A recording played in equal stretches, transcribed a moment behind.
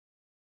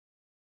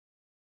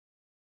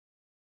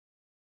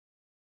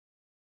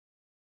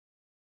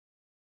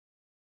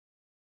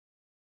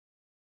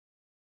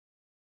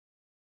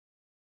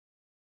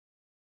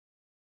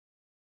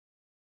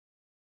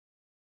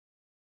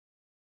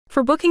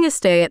For booking a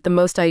stay at the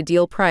most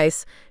ideal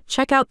price,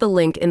 check out the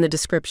link in the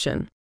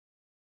description.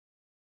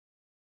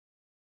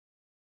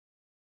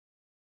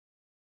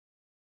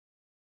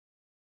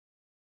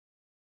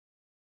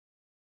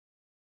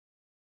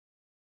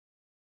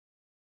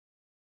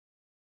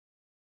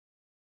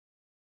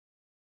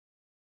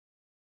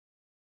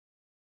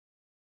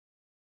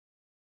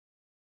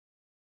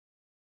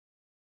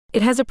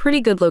 It has a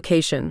pretty good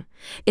location.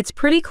 It's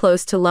pretty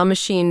close to La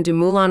Machine du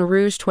Moulin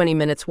Rouge 20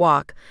 minutes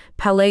walk,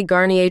 Palais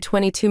Garnier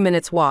 22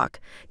 minutes walk,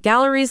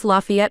 Galeries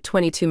Lafayette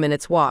 22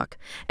 minutes walk,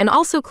 and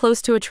also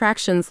close to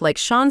attractions like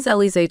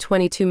Champs-Élysées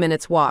 22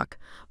 minutes walk,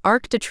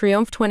 Arc de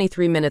Triomphe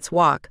 23 minutes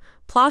walk,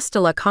 Place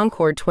de la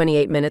Concorde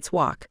 28 minutes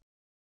walk.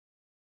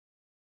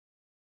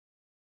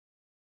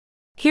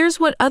 Here's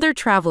what other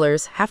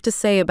travelers have to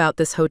say about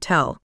this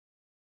hotel.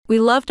 We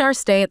loved our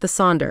stay at the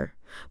Sonder.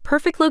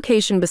 Perfect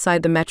location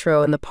beside the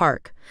metro and the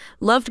park.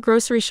 Loved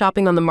grocery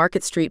shopping on the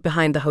market street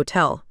behind the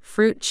hotel.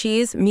 Fruit,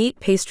 cheese, meat,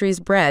 pastries,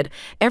 bread,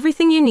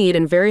 everything you need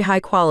and very high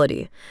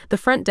quality. The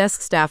front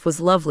desk staff was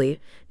lovely.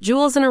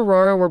 Jules and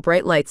Aurora were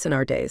bright lights in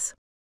our days.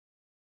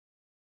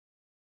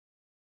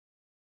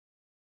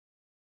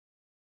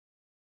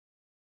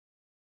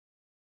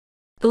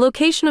 The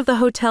location of the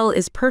hotel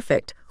is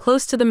perfect,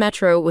 close to the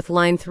metro with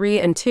line 3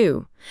 and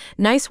 2.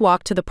 Nice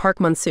walk to the Parc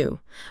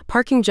Monceau.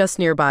 Parking just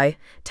nearby.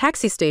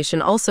 Taxi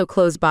station also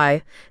close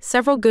by.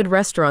 Several good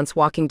restaurants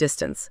walking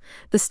distance.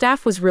 The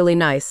staff was really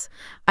nice.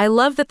 I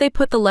love that they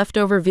put the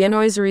leftover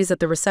viennoiseries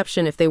at the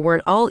reception if they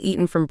weren't all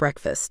eaten from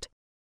breakfast.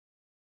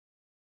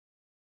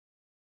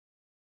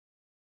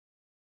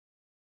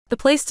 The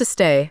place to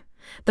stay.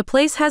 The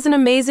place has an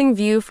amazing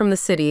view from the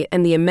city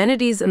and the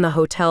amenities in the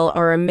hotel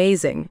are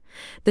amazing.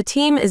 The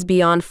team is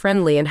beyond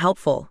friendly and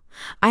helpful.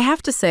 I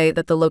have to say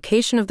that the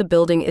location of the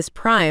building is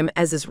prime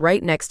as is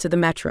right next to the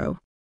metro.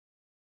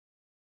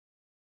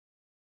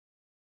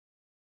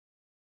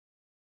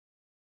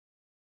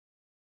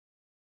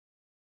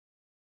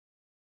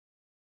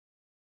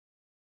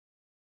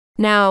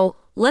 Now,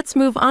 let's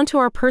move on to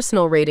our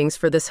personal ratings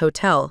for this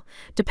hotel,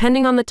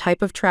 depending on the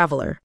type of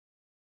traveler.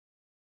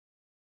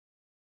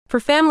 For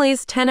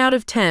families, 10 out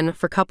of 10,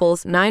 for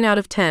couples, 9 out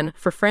of 10,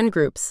 for friend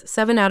groups,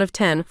 7 out of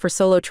 10, for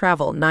solo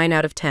travel, 9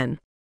 out of 10.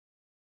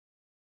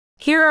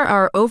 Here are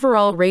our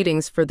overall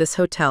ratings for this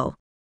hotel.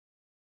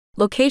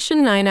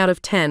 Location 9 out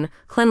of 10,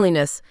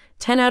 cleanliness,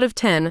 10 out of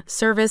 10,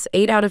 service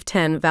 8 out of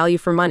 10, value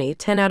for money,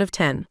 10 out of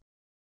 10.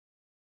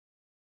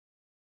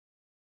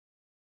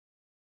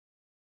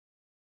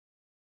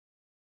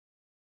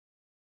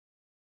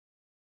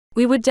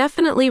 We would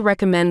definitely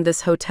recommend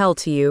this hotel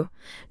to you,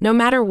 no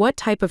matter what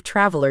type of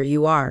traveler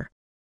you are.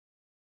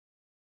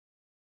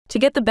 To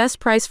get the best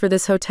price for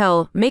this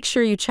hotel, make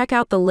sure you check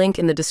out the link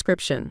in the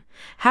description.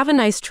 Have a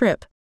nice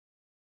trip.